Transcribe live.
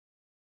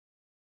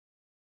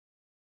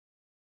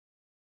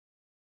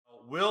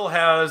Will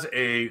has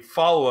a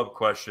follow-up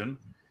question.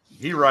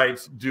 He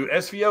writes, do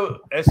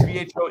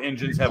SVHO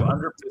engines have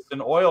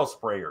under-piston oil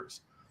sprayers?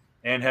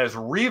 And has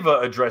Riva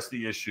addressed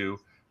the issue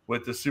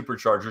with the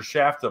Supercharger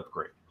shaft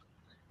upgrade?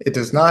 It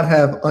does not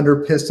have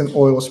under-piston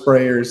oil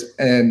sprayers,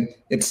 and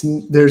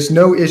there's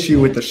no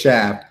issue with the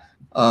shaft.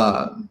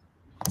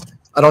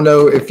 I don't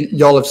know if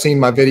y'all have seen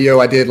my video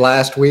I did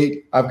last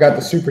week. I've got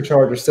the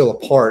Supercharger still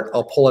apart.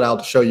 I'll pull it out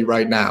to show you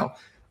right now.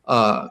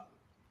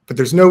 But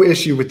there's no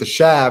issue with the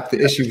shaft.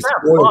 The issue is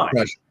oil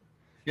pressure.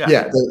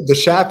 Yeah, the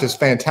shaft is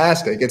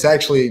fantastic. It's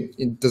actually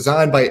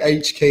designed by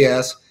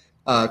HKS,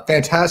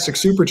 fantastic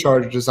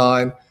supercharger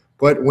design.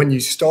 But when you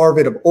starve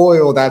it of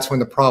oil, that's when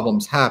the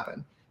problems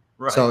happen.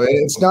 Right. So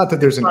it's not that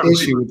there's an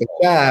issue with the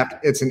shaft.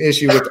 It's an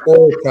issue with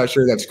oil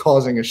pressure that's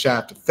causing a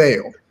shaft to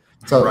fail.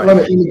 So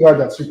let me guard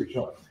that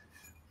supercharger.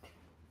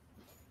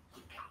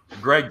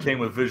 Greg came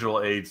with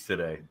visual aids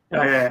today.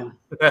 Oh,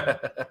 yeah.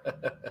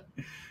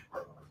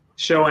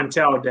 Show and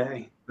tell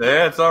day.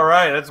 Yeah, it's all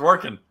right. That's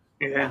working.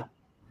 Yeah.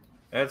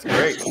 That's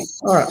great.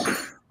 All right.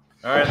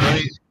 All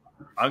right,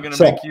 I'm going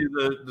to make you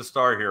the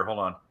star here. Hold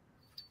on.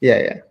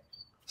 Yeah.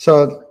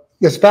 So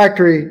this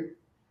factory,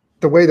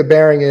 the way the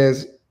bearing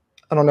is,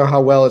 I don't know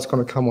how well it's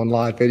going to come on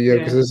live video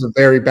because it's a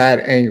very bad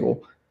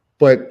angle.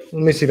 But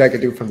let me see if I can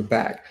do it from the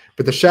back.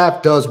 But the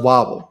shaft does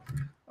wobble.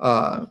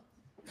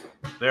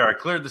 There, I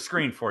cleared the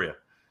screen for you.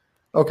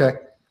 Okay.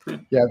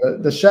 Yeah,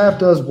 the shaft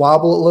does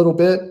wobble a little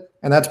bit,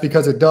 and that's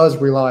because it does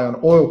rely on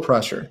oil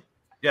pressure.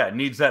 Yeah, it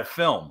needs that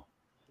film.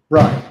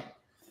 Right.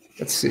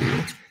 Let's see.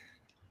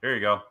 There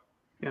you go.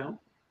 Yeah.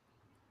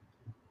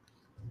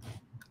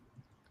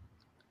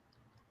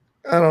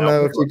 I don't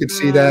know if you could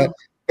see that,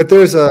 but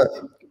there's a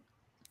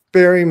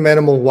very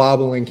minimal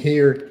wobbling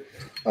here.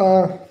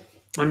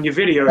 On your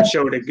video, it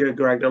showed it good,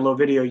 Greg. The little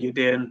video you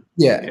did.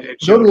 Yeah.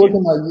 Go to look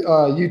at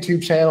my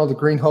YouTube channel, The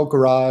Green Hulk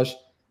Garage.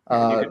 You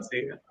can see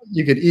it.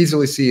 You could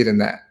easily see it in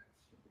that.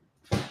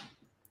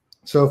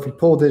 So if we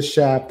pull this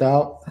shaft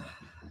out,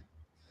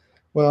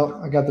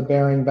 well, I got the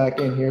bearing back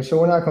in here, so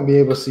we're not going to be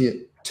able to see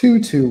it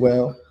too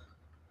well.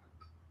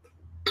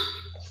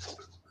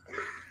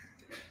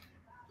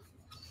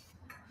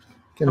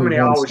 How many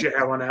hours you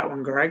have on that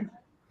one, Greg?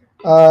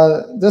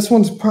 This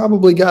one's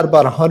probably got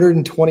about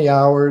 120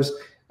 hours,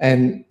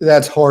 and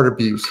that's hard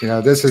abuse. You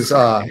know, this is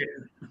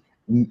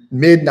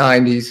mid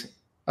 90s,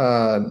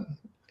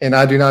 and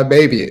I do not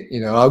baby it. You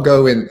know, I'll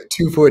go in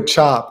 2-foot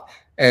chop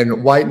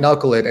and white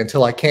knuckle it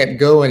until I can't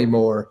go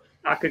anymore.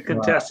 I could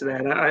contest to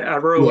that. I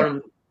rode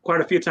one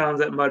quite a few times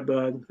at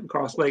Mudbug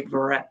across Lake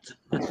Verret.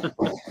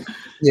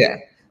 Yeah.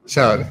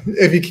 So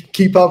if you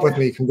keep up with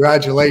me,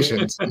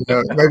 congratulations. You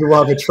know, maybe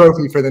we'll have a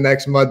trophy for the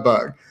next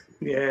Mudbug.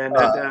 Yeah. No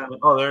doubt.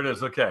 Oh, there it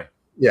is. Okay.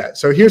 Yeah.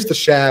 So here's the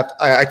shaft.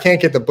 I can't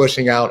get the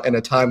bushing out in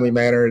a timely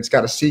manner. It's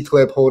got a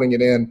C-clip holding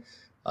it in.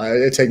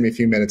 It'd take me a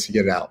few minutes to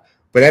get it out.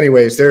 But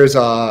anyways, there's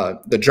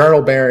the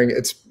journal bearing.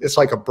 It's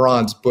like a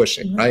bronze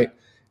bushing, right?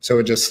 So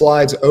it just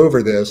slides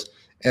over this,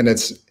 and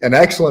it's an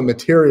excellent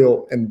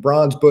material. And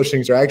bronze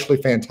bushings are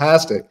actually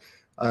fantastic.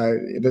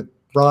 The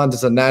bronze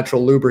is a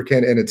natural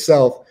lubricant in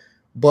itself.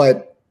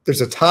 But there's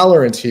a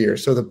tolerance here.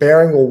 So the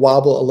bearing will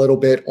wobble a little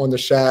bit on the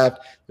shaft.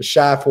 The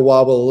shaft will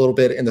wobble a little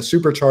bit in the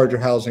supercharger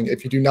housing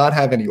if you do not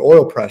have any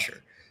oil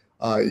pressure.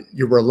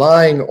 You're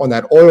relying on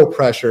that oil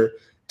pressure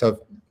to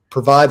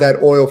provide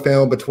that oil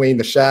film between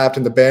the shaft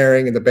and the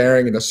bearing and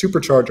the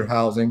supercharger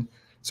housing.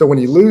 So when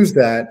you lose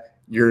that,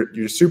 your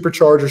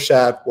supercharger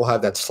shaft will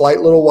have that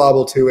slight little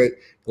wobble to it.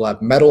 You'll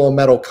have metal on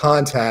metal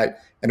contact,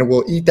 and it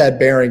will eat that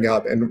bearing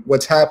up. And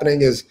what's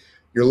happening is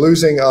you're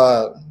losing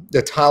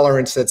the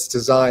tolerance that's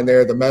designed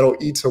there. The metal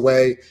eats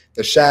away.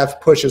 The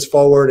shaft pushes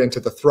forward into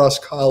the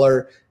thrust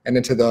collar and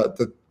into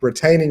the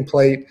retaining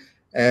plate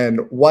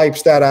and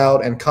wipes that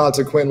out, and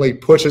consequently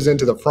pushes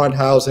into the front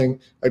housing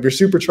of your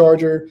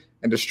supercharger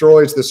and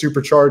destroys the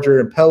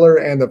supercharger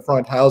impeller and the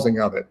front housing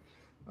of it.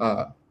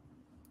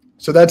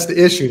 So that's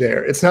the issue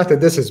there. It's not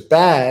that this is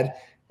bad.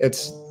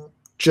 It's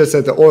just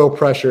that the oil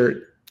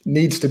pressure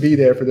needs to be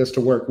there for this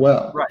to work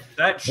well. Right.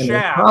 That and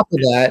shaft. On top of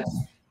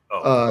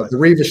that, the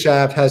Riva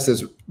shaft has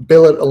this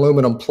billet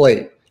aluminum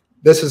plate.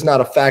 This is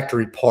not a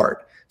factory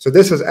part. So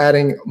this is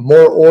adding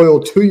more oil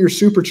to your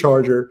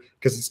supercharger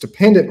because it's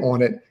dependent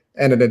on it,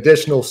 and an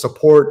additional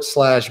support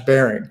 /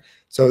 bearing.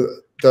 So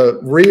the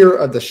rear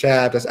of the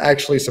shaft is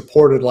actually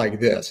supported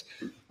like this.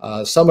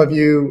 Some of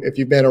you, if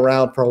you've been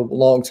around for a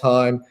long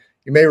time,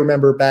 you may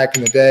remember back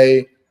in the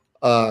day,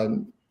 I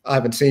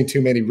haven't seen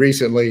too many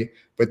recently,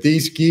 but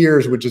these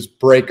gears would just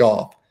break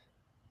off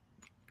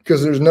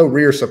because there's no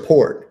rear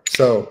support.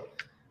 So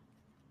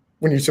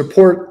when you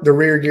support the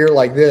rear gear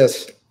like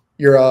this,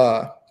 you're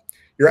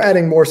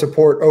adding more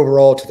support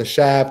overall to the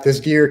shaft. This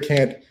gear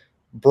can't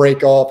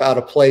break off out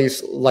of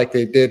place like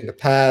they did in the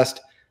past.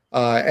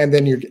 And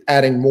then you're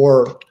adding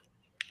more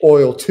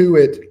oil to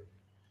it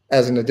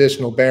as an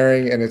additional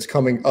bearing, and it's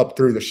coming up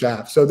through the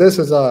shaft. So this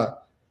is a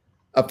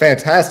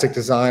fantastic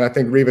design. I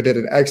think Riva did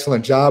an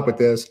excellent job with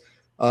this.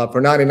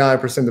 For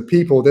 99% of the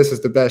people, this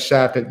is the best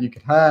shaft that you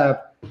could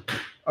have.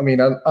 I mean,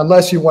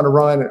 unless you want to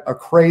run a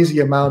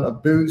crazy amount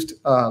of boost,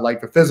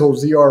 like the Fizzle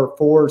ZR4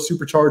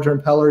 supercharger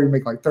impeller, you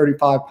make like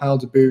 35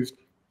 pounds of boost,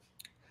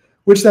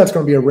 which that's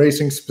going to be a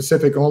racing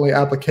specific only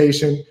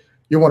application.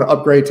 You want to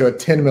upgrade to a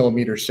 10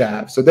 millimeter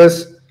shaft. So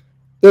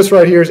this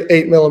right here is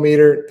 8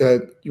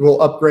 millimeter. You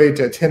will upgrade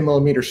to a 10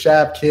 millimeter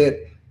shaft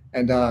kit,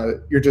 and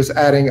you're just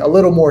adding a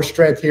little more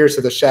strength here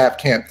so the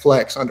shaft can't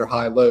flex under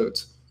high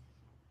loads.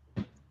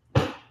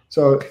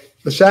 So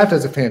the shaft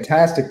is a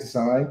fantastic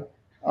design.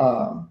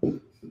 One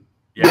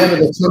of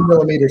the 10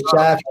 millimeter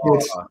shaft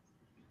kits.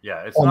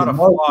 Yeah, it's not a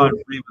flawed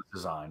Riva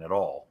design at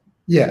all.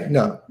 Yeah,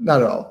 no,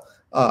 not at all.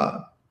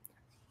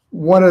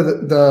 One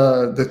of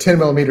the 10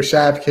 millimeter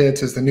shaft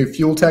kits is the new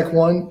Fuel Tech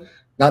one.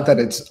 Not that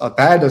it's a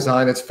bad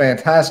design, it's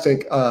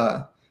fantastic.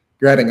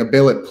 You're adding a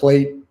billet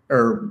plate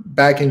or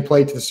backing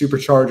plate to the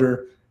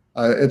supercharger.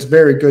 It's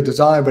very good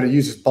design, but it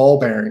uses ball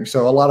bearings.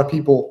 So a lot of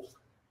people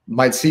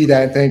might see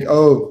that and think,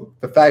 oh,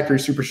 the factory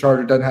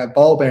supercharger doesn't have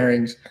ball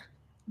bearings.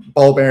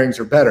 Ball bearings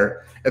are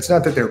better. It's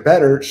not that they're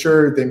better.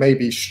 Sure, they may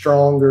be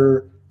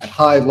stronger at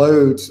high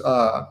loads,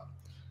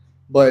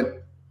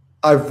 but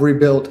I've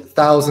rebuilt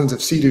thousands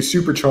of Sea-Doo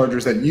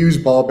superchargers that use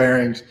ball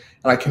bearings,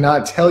 and I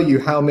cannot tell you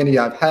how many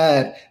I've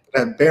had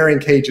that have bearing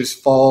cages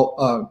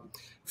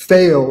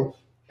fail,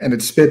 and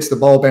it spits the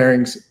ball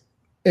bearings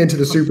into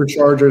the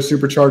supercharger.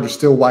 Supercharger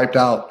still wiped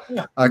out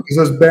because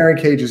those bearing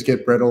cages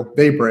get brittle.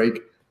 They break.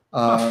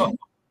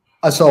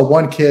 I saw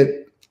one kit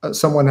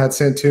someone had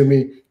sent to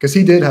me because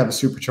he did have a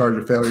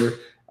supercharger failure,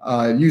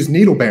 use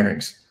needle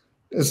bearings.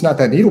 It's not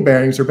that needle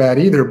bearings are bad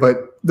either,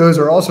 but those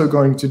are also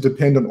going to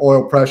depend on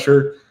oil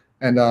pressure.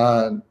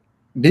 And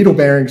needle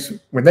bearings,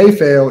 when they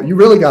fail, you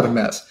really got a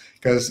mess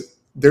because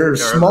they're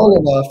small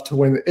enough to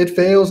when it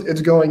fails,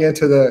 it's going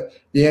into the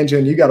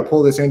engine. You got to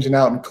pull this engine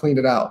out and clean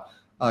it out.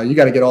 You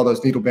got to get all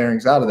those needle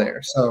bearings out of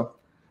there. So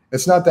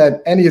it's not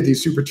that any of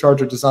these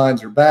supercharger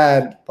designs are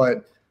bad,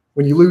 but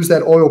when you lose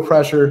that oil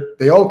pressure,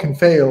 they all can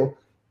fail.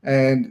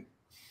 And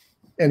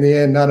in the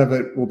end, none of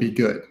it will be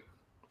good.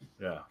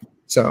 Yeah.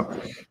 So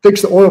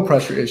fix the oil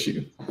pressure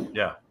issue.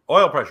 Yeah.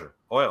 Oil pressure.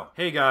 Oil.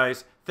 Hey,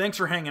 guys. Thanks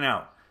for hanging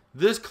out.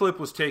 This clip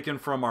was taken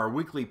from our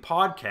weekly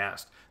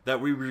podcast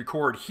that we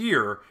record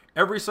here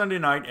every Sunday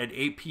night at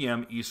 8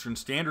 p.m. Eastern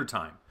Standard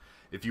Time.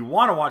 If you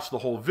want to watch the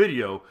whole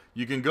video,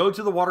 you can go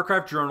to the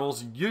Watercraft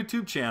Journal's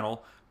YouTube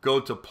channel, go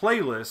to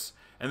playlists,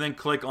 and then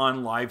click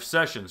on live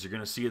sessions. You're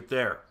going to see it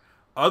there.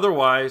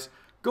 Otherwise,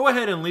 go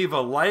ahead and leave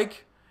a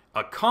like,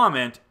 a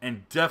comment,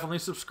 and definitely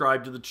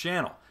subscribe to the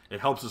channel.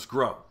 It helps us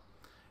grow.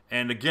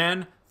 And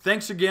again,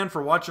 thanks again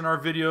for watching our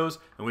videos,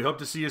 and we hope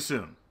to see you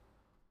soon.